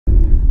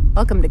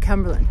Welcome to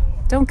Cumberland.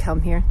 Don't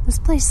come here. This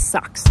place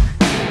sucks. I'm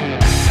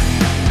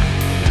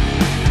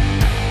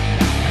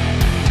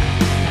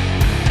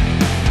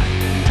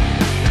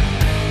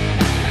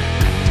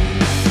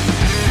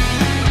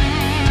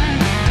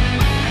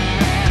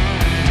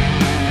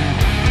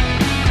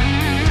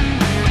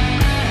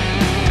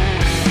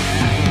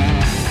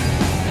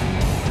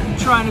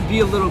trying to be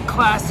a little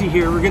classy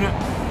here. We're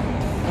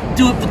gonna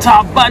do up the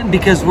top button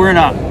because we're in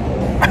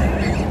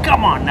a...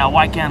 Come on now,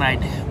 why can't I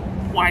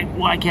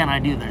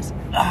do this?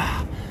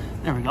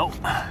 There we go.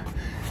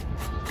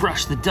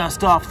 Brush the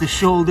dust off the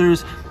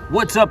shoulders.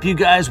 What's up, you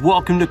guys?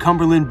 Welcome to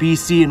Cumberland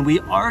BC, and we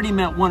already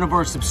met one of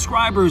our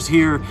subscribers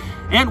here,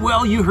 and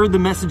well, you heard the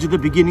message at the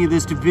beginning of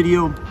this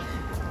video.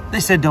 They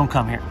said don't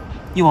come here,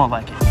 you won't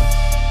like it.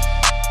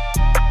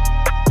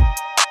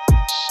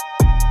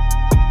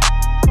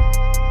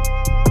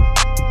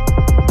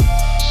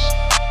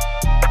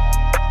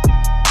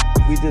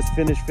 We just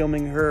finished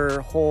filming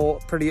her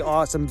whole pretty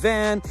awesome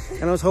van,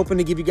 and I was hoping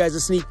to give you guys a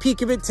sneak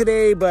peek of it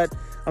today, but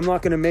I'm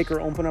not gonna make her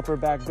open up her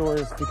back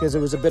doors because it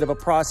was a bit of a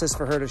process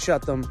for her to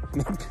shut them.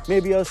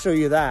 Maybe I'll show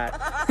you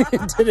that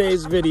in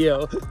today's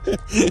video.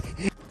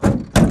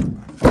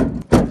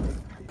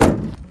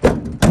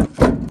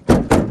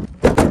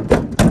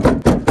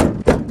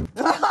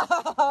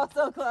 Oh,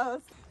 so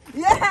close.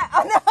 Yeah,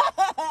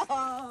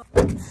 oh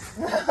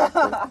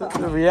no!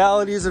 The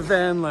realities of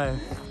van life.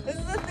 This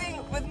is the thing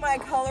with my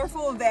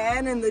colorful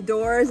van and the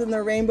doors and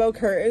the rainbow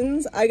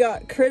curtains. I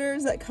got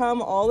critters that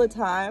come all the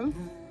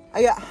time.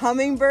 I got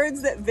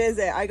hummingbirds that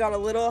visit. I got a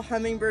little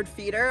hummingbird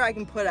feeder I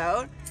can put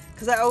out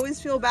because I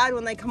always feel bad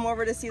when they come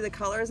over to see the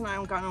colors and I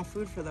don't got no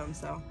food for them.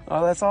 So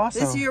oh, that's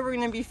awesome. This year we're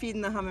gonna be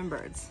feeding the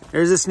hummingbirds.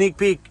 Here's a sneak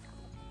peek.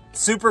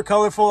 Super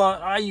colorful.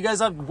 You guys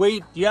have to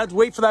wait. You have to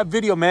wait for that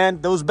video,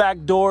 man. Those back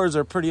doors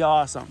are pretty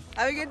awesome.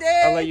 Have a good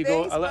day. I'll let you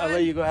Thanks, go. I'll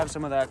let you go have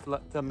some of that.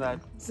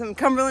 Some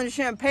Cumberland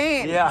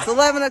champagne. Yeah. It's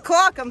 11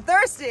 o'clock. I'm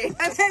thirsty.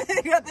 And then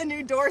they got the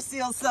new door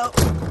seal, so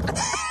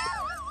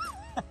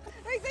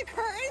like the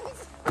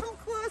curtains. I'm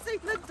closing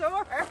the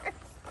door.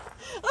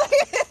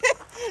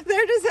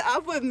 They're just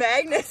up with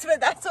magnets, but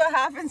that's what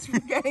happens for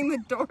getting the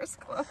doors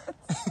closed.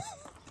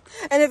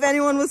 And if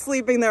anyone was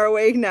sleeping, they're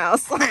awake now.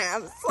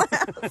 Slam,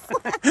 slam,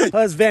 slam.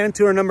 That's van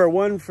tour number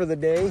 1 for the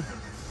day.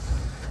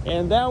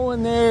 And that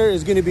one there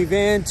is going to be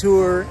van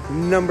tour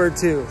number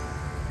 2.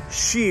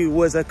 She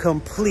was a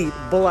complete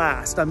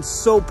blast. I'm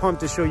so pumped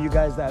to show you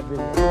guys that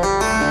video.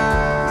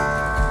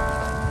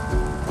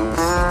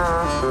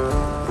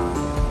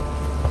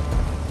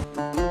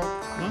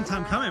 Long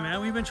time coming, man.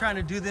 We've been trying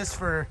to do this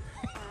for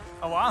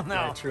a while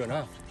now. Yeah, true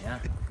enough. Yeah.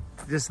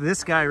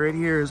 This guy right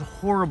here is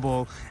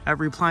horrible at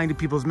replying to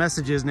people's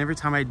messages, and every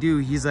time I do,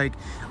 he's like,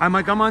 I'm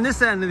on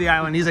this end of the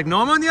island. He's like, no,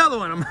 I'm on the other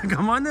one. I'm like,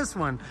 I'm on this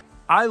one.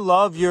 I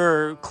love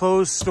your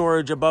clothes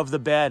storage above the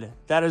bed.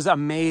 That is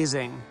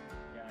amazing.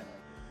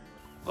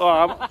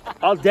 Oh,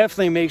 I'll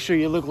definitely make sure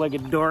you look like a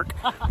dork.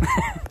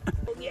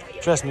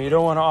 Trust me, you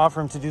don't want to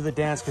offer him to do the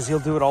dance because he'll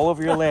do it all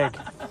over your leg.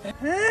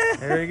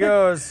 There he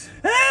goes.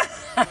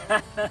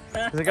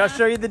 He's like, I'll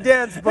show you the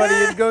dance, buddy.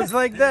 It goes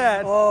like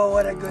that. Oh,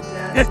 what a good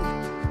dance.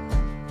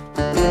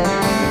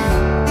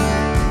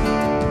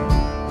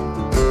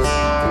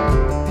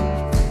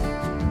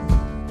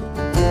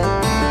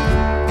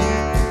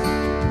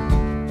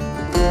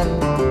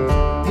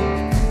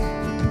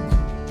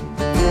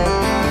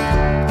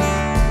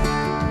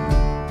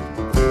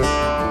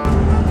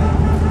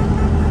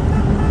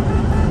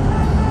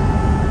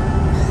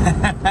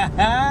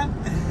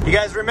 You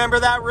guys remember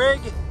that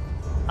rig?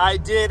 I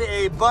did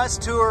a bus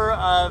tour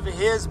of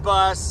his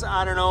bus.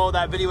 I don't know,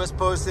 that video was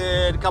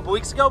posted a couple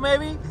weeks ago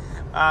maybe.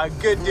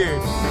 Good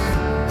dude.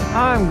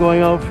 I'm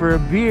going out for a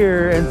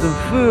beer and some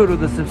food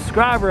with a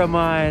subscriber of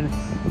mine.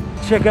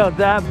 Check out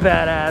that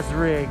badass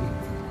rig.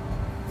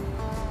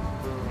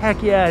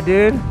 Heck yeah,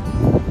 dude.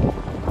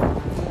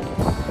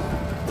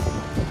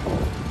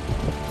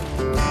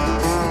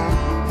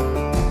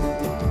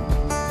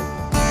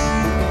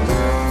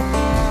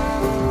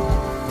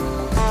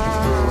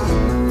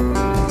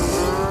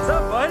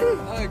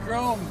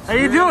 How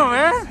you doing,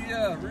 man?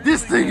 Yeah, really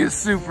this thing is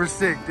super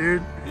sick,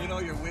 dude. You know,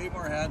 you're way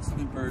more handsome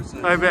in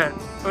person. I bet.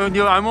 You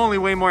know, I'm only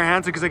way more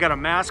handsome because I got a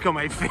mask on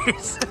my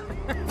face.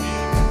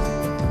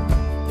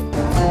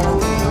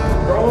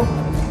 Bro,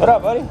 What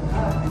up, buddy?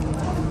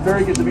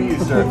 very good to meet you,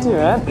 sir. You too,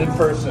 man. In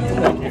person.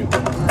 Thank you.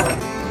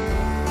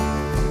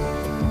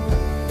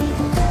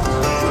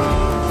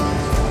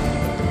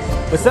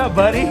 What's up,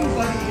 buddy?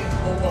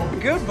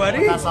 Good,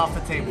 buddy. That's off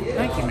the table.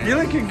 Thank you, man.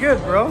 You're looking good,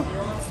 bro.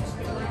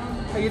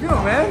 How you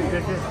doing,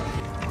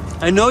 man?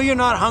 I know you're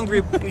not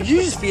hungry. You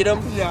just feed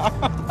him. Yeah.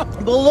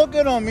 But look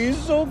at him. He's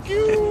so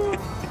cute.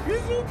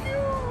 He's so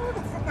cute.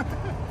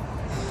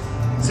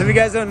 So if you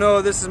guys don't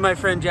know, this is my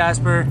friend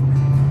Jasper.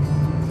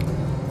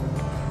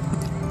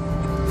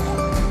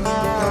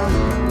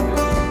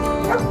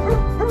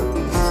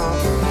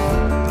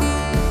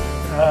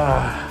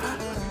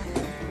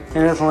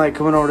 And nothing like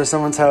coming over to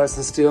someone's house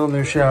and stealing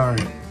their shower.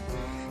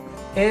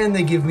 And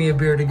they give me a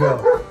beer to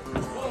go.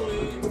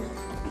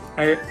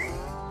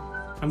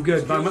 I'm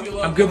good.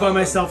 I'm good by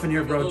myself in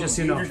here, bro. Just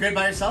so you know. You're good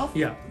by yourself?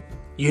 Yeah.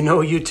 You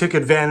know, you took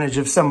advantage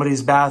of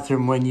somebody's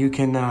bathroom when you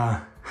can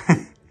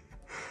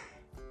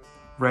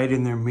write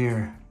in their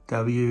mirror.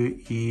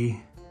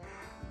 W-E-I-R-D-O.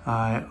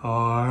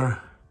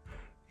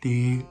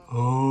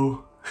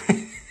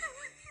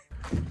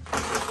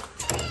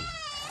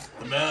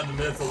 The man, the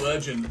myth, the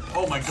legend.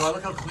 Oh my God,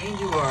 look how clean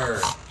you are.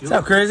 What's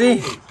up,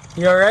 Crazy?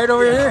 You all right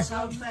over here?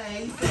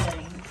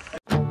 Amazing.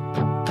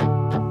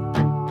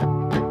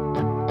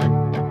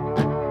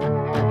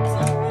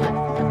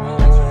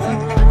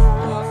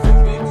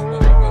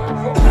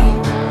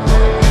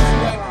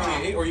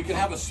 Or you can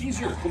have a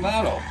Caesar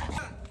Clamato.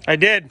 I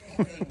did.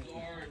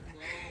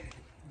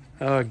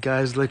 Oh,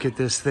 guys, look at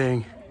this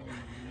thing.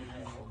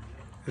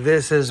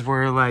 This is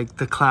where, like,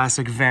 the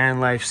classic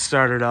van life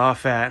started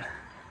off at.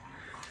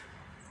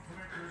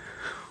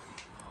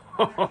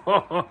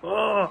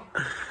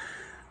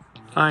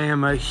 I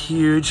am a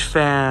huge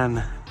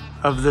fan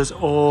of this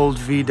old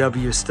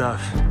VW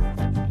stuff.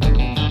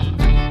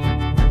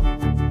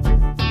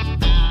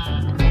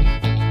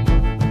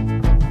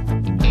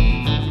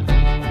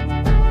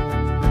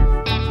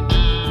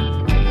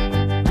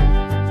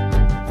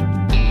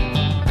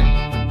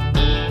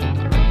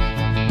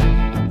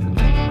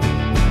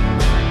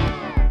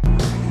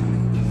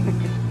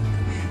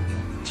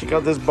 Check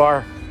out this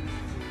bar.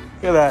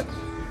 Look at that.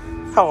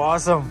 How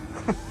awesome.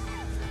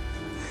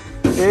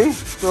 Okay,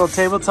 little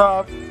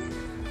tabletop,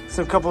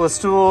 some couple of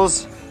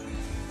stools,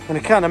 and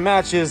it kind of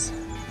matches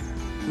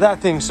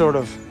that thing, sort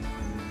of.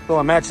 Well,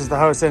 it matches the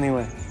house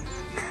anyway.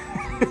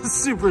 It's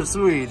super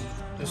sweet.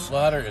 This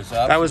ladder is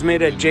absolutely That was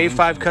made at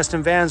J5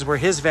 Custom Vans, where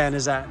his van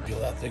is at. Feel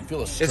that thing, feel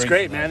the It's strength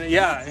great, of that. man.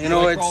 Yeah, you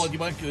know, it's... You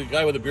might get the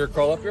guy with the beer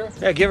crawl up here?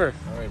 Yeah, give her.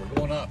 All right, we're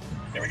going up.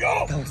 Here we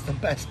go. That was the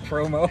best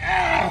promo.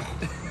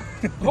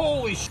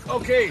 Holy sh...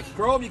 Okay,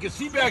 Chrome, you can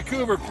see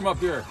Vancouver from up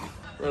here.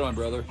 Right on,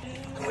 brother.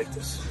 I like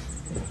this.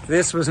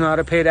 This was not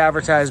a paid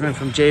advertisement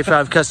from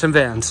J5 Custom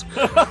Vans.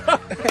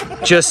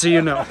 Just so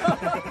you know.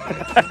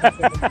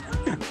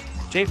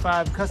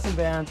 J5 Custom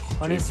Vans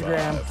on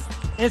Instagram.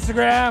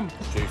 Instagram.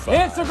 J5.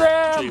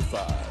 Instagram.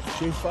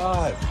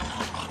 J5.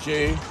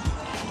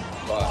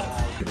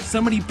 J5.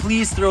 Somebody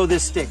please throw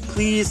this stick.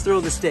 Please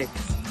throw the stick.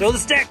 Throw the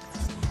stick.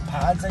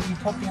 Pads that you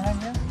put behind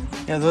you?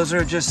 Yeah, those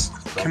are just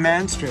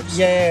command strips.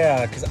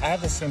 Yeah, because I have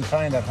the same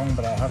kind at home,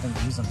 but I haven't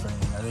used them for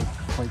anything. Are they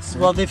quite serious?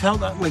 Well, they've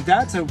held up, like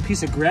that's a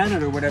piece of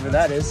granite or whatever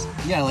that is.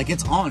 yeah, like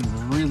it's on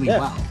really Yeah.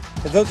 well.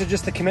 But those are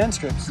just the command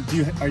strips.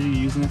 Are you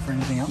using it for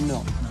anything else?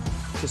 No.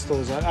 Just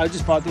those. I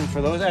just bought them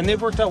for those, and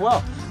they've worked out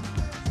well.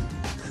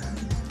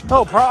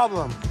 No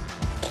problem.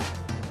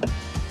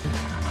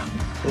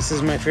 This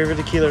is my favorite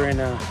tequila right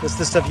now. What's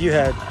the stuff you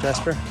had,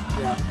 Jasper?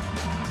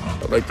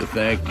 I'd like to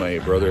thank my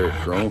brother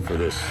Chrome for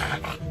this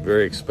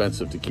very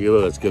expensive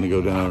tequila that's going to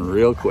go down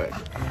real quick.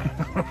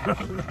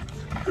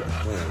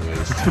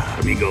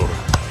 Let me go.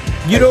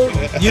 You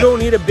don't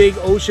need a big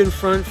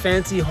oceanfront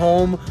fancy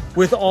home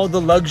with all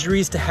the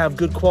luxuries to have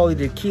good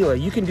quality tequila.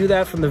 You can do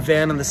that from the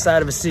van on the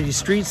side of a city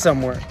street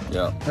somewhere.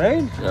 Yeah.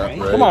 Right? Yeah, right.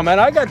 Come on, man.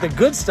 I got the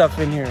good stuff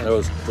in here. That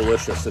was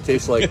delicious. It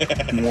tastes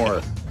like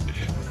more.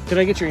 Can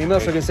I get your email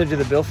so I can send you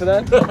the bill for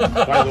that?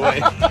 By the way.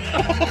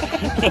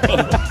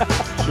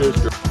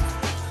 Cheers.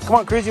 Come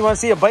on, Chris, you want to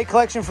see a bike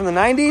collection from the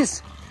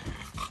 90s?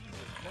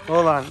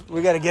 Hold on.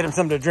 We got to get him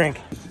something to drink.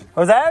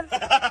 What was that?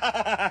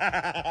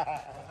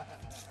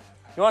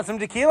 You want some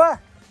tequila?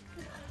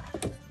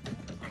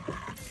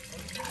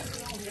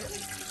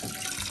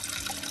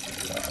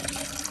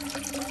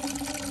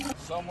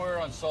 Somewhere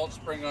on Salt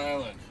Spring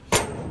Island.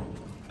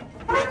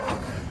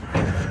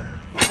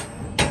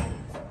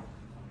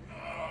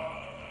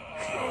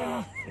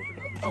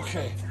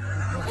 Okay.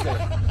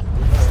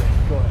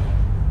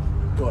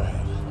 Go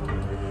ahead.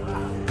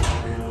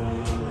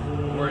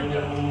 Where are you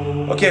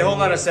going? Okay,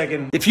 hold on a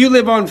second. If you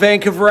live on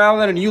Vancouver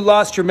Island and you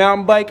lost your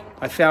mountain bike,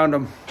 I found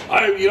them.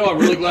 I'm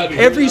really glad to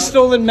hear Every that.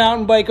 stolen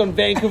mountain bike on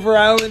Vancouver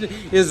Island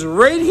is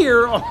right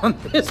here on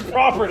this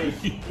property.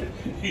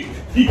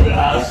 He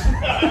has.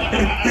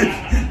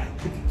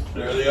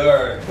 There they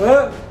are.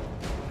 What?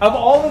 Of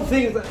all the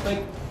things,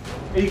 like,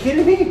 are you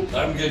kidding me?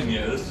 I'm getting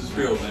you. This is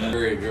real, man.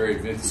 Very, very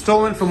vintage.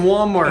 Stolen from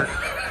Walmart,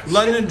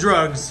 London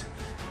Drugs,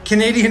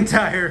 Canadian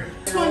Tire.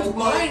 This one's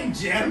mine,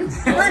 Jim.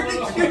 Where did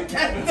you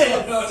get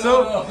this?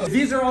 So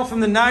these are all from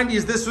the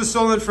 90s. This was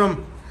stolen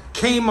from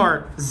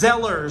Kmart,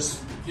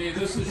 Zellers. Okay,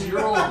 this is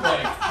your old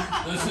bike.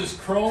 This is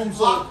Chrome's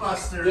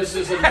Blockbuster. This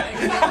is a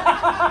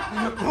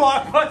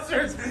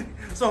Blockbusters.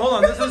 So hold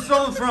on, this was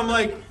stolen from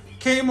like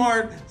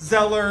Kmart,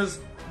 Zellers,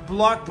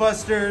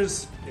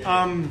 Blockbusters,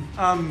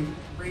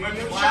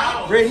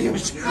 Radio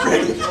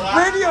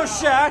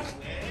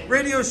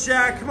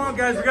Shack. Come on,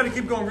 guys, we gotta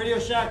keep going. Radio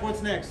Shack.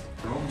 What's next?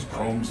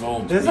 Chrome's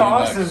old. This is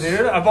awesome,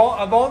 dude. Of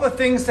all the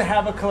things to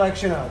have a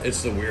collection of.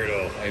 It's the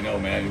weirdo. I know,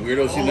 man.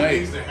 Weirdos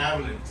unite. They're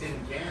having a tin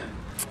can.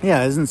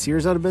 Yeah, isn't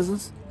Sears out of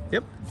business?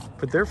 Yep,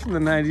 but they're from the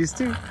 90s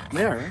too.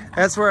 They are, right?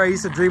 That's where I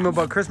used to dream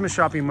about Christmas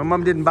shopping. My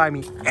mom didn't buy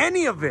me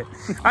any of it.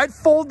 I'd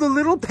fold the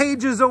little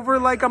pages over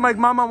like, I'm like,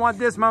 Mom, I want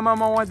this, Mom, I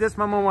want this,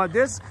 Mom, I want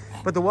this.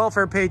 But the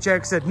welfare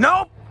paycheck said,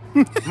 nope,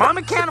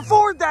 Mama can't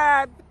afford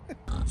that.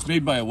 It's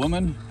made by a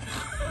woman.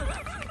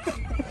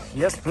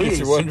 Yes, In case please.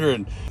 you're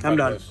wondering. I'm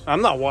done.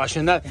 I'm not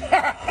washing that.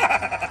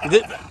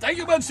 Thank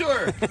you,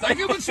 Monsieur. Thank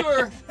you,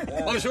 Monsieur.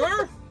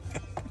 Monsieur.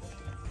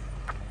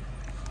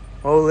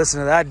 Oh, listen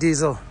to that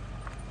diesel.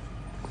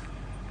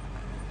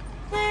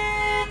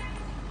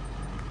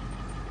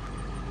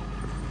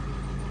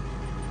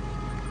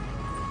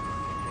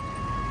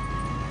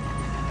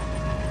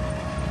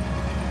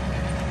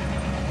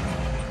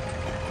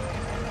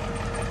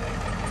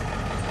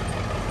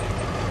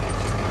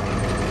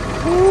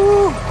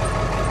 Woo.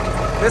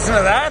 Listen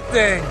to that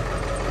thing.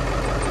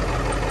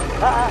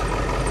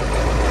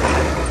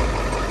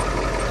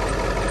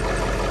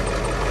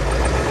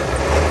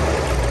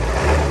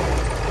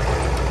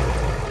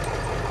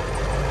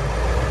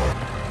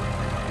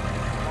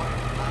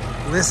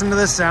 Listen to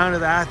the sound of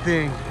that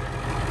thing.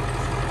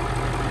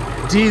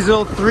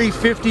 Diesel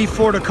 350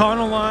 Ford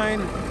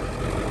Econoline.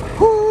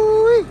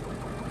 Whoo-wee.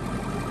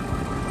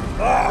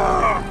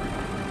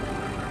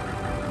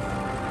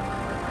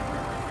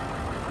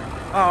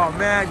 Oh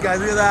man, guys,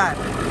 look at that.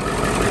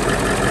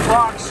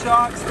 Box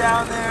shocks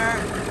down there.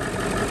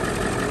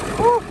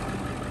 Woo.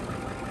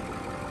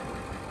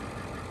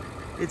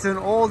 It's an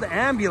old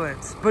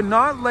ambulance, but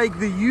not like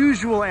the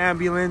usual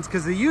ambulance,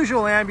 because the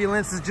usual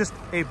ambulance is just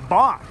a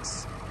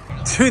box.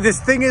 Dude, this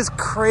thing is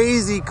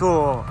crazy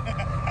cool. Is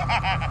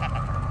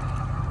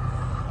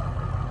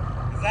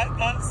that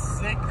not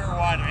sick or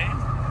what, eh?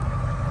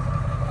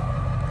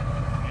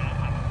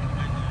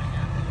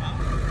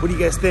 What do you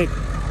guys think?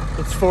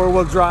 It's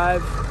 4-wheel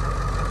drive,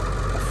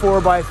 a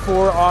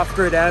 4x4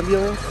 off-grid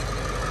ambulance.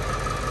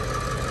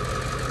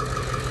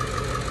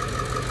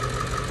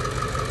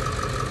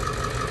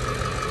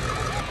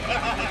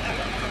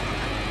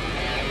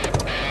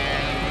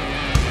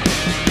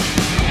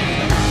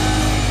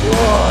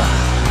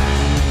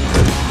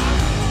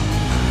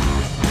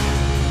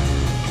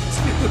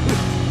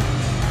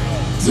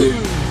 Dude.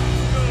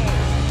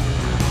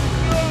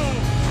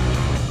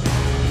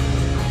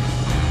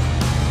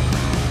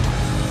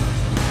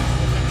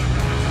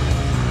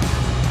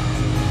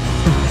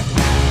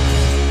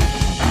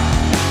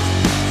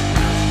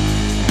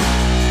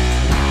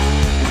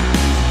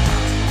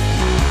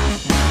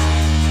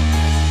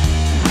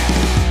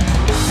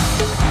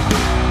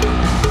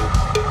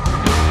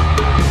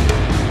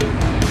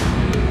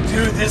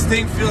 Dude, this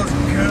thing feels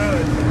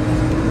good.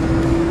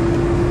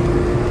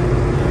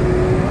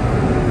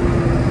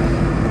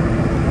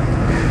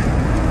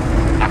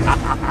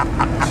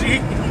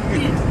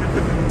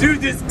 Dude,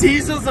 this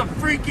diesel's a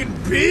freaking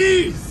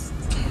beast!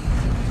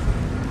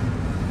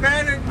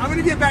 Man, I'm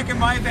gonna get back in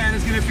my van.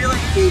 It's gonna feel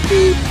like beep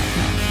beep.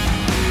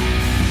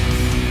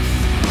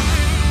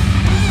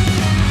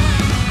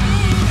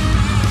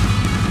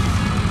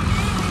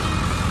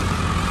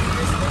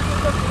 This thing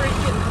is a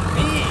freaking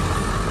beast!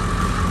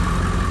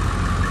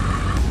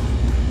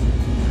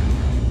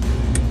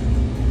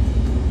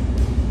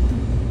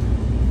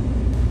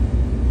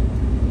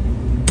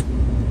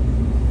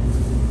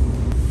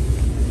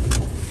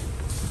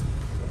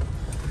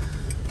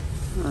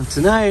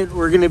 Tonight,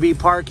 we're gonna be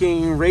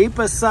parking right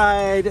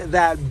beside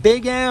that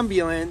big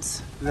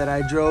ambulance that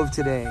I drove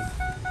today.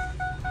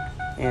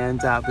 And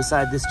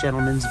beside this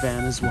gentleman's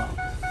van as well.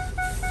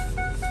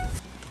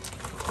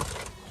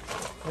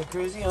 Hey,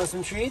 Cruzy, you want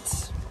some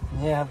treats?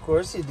 Yeah, of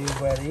course you do,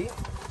 buddy.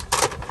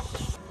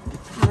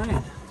 All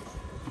right.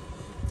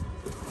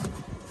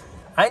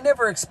 I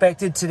never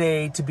expected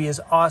today to be as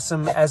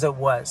awesome as it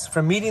was.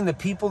 From meeting the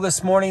people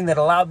this morning that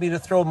allowed me to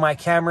throw my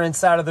camera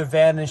inside of their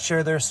van and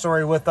share their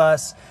story with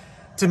us,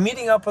 to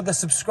meeting up with a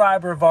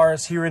subscriber of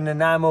ours here in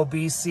Nanaimo,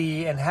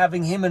 BC, and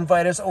having him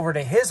invite us over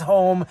to his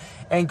home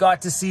and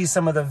got to see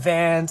some of the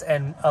vans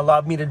and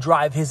allowed me to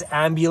drive his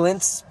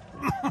ambulance.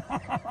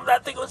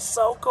 That thing was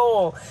so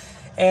cool.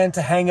 And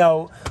to hang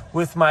out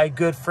with my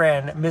good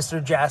friend,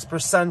 Mr. Jasper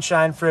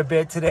Sunshine, for a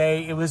bit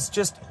today. It was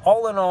just,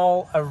 all in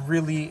all, a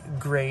really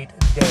great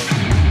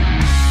day.